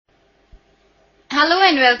Hello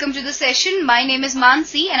and welcome to the session. My name is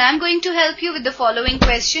Mansi and I am going to help you with the following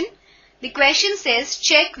question. The question says,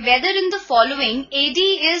 check whether in the following AD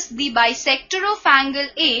is the bisector of angle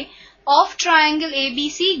A of triangle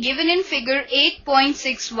ABC given in figure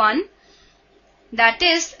 8.61. That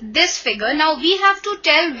is this figure. Now we have to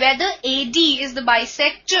tell whether AD is the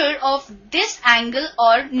bisector of this angle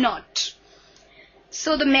or not.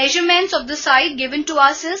 So the measurements of the side given to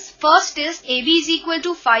us is, first is AB is equal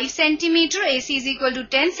to 5 cm, AC is equal to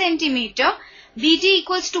 10 cm, BD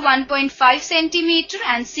equals to 1.5 cm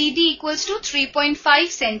and CD equals to 3.5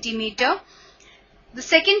 cm. The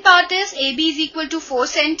second part is AB is equal to 4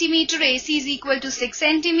 cm, AC is equal to 6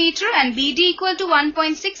 cm and BD equal to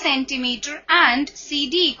 1.6 cm and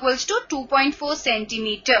CD equals to 2.4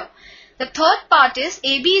 cm. The third part is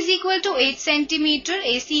AB is equal to 8 cm,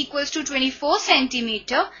 AC equals to 24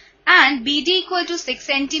 cm and BD equal to 6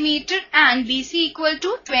 cm and BC equal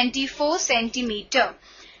to 24 cm.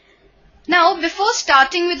 Now before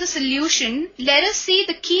starting with the solution, let us see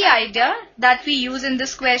the key idea that we use in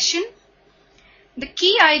this question. The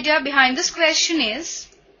key idea behind this question is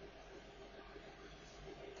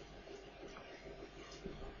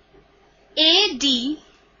AD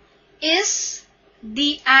is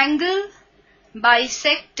the angle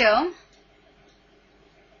bisector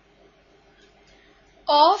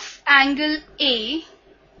of angle A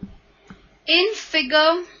in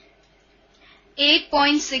figure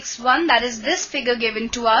 8.61, that is this figure given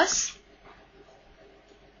to us,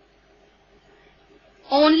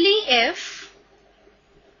 only if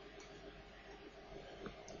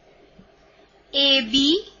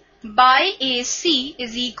AB by AC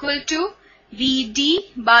is equal to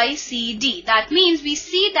BD by CD. That means we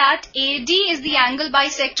see that AD is the angle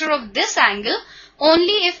bisector of this angle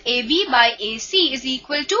only if AB by AC is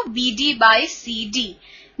equal to BD by CD.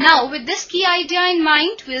 Now with this key idea in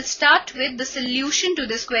mind, we'll start with the solution to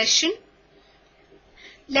this question.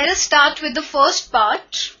 Let us start with the first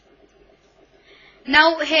part.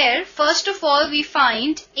 Now here, first of all, we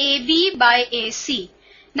find AB by AC.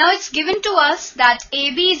 Now it's given to us that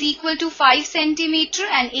AB is equal to 5 cm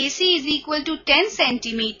and AC is equal to 10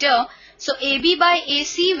 cm. So AB by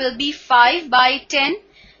AC will be 5 by 10.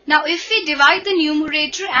 Now if we divide the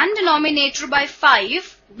numerator and denominator by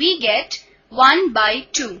 5, we get 1 by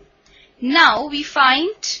 2. Now we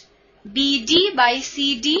find BD by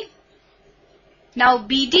CD. Now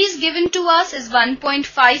BD is given to us as 1.5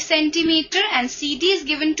 cm and CD is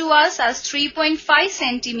given to us as 3.5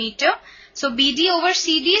 cm. So BD over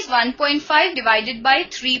CD is 1.5 divided by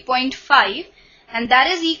 3.5 and that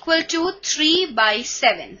is equal to 3 by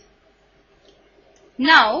 7.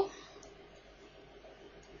 Now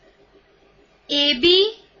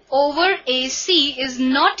AB over AC is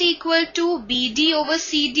not equal to BD over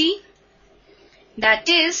CD. That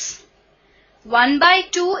is 1 by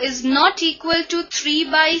 2 is not equal to 3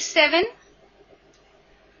 by 7.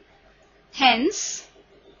 Hence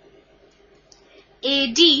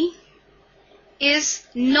AD is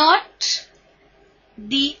not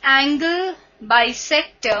the angle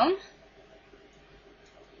bisector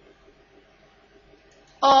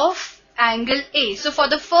of angle A. So for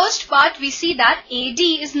the first part, we see that AD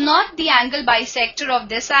is not the angle bisector of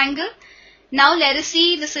this angle. Now let us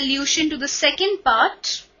see the solution to the second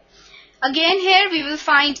part. Again here we will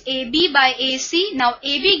find AB by AC. Now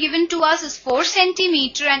AB given to us is 4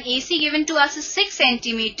 cm and AC given to us is 6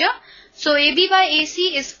 cm. So AB by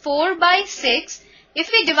AC is 4 by 6.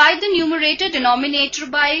 If we divide the numerator denominator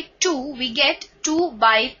by 2, we get 2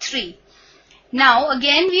 by 3. Now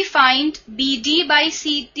again we find BD by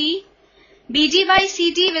CD. BD by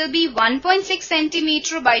CD will be 1.6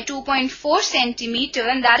 cm by 2.4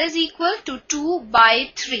 cm and that is equal to 2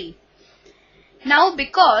 by 3. Now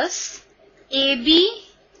because AB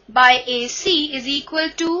by AC is equal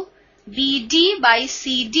to BD by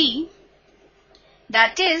CD,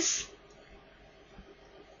 that is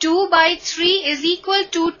 2 by 3 is equal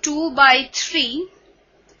to 2 by 3.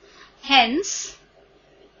 Hence,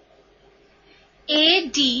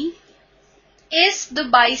 AD is the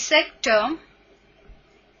bisector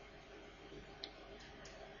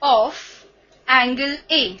of angle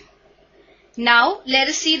A. Now, let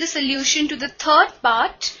us see the solution to the third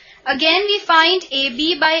part. Again, we find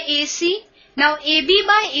AB by AC. Now, AB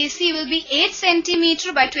by AC will be 8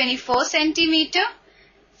 cm by 24 cm.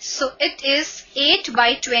 So it is 8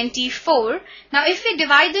 by 24. Now if we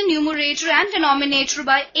divide the numerator and denominator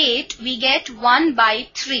by 8, we get 1 by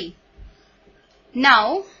 3.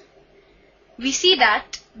 Now we see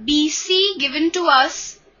that BC given to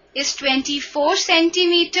us is 24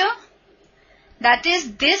 centimeter. That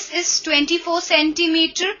is, this is 24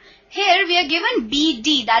 centimeter Here we are given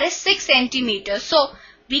BD, that is 6 centimeters. So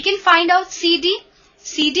we can find out CD.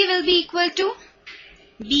 CD will be equal to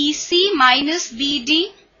BC minus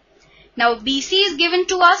BD. Now BC is given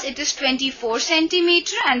to us, it is 24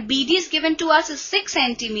 centimeter, and BD is given to us is 6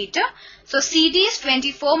 centimeter. So CD is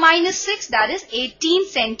 24 minus 6, that is 18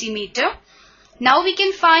 centimeter. Now we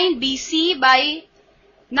can find BD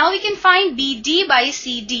by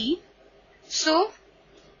CD. So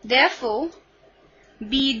therefore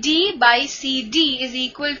BD by CD is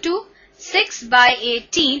equal to 6 by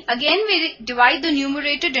 18. Again we divide the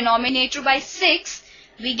numerator denominator by 6.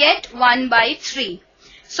 We get 1 by 3.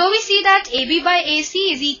 So we see that AB by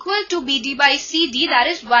AC is equal to BD by CD, that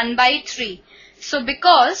is 1 by 3. So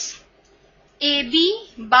because AB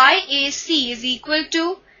by AC is equal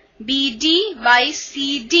to BD by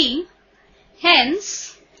CD,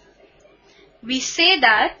 hence we say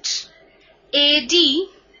that AD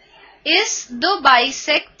is the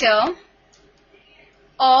bisector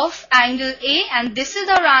of angle A, and this is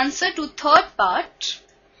our answer to third part.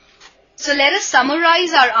 So let us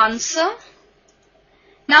summarize our answer.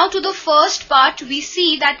 Now to the first part, we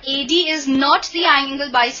see that AD is not the angle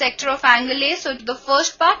bisector of angle A. So to the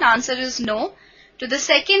first part, answer is no. To the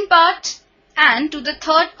second part and to the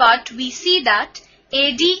third part, we see that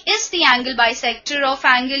AD is the angle bisector of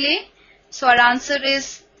angle A. So our answer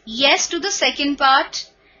is yes to the second part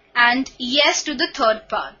and yes to the third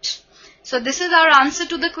part. So this is our answer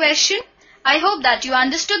to the question. I hope that you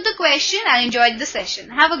understood the question and enjoyed the session.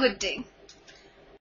 Have a good day.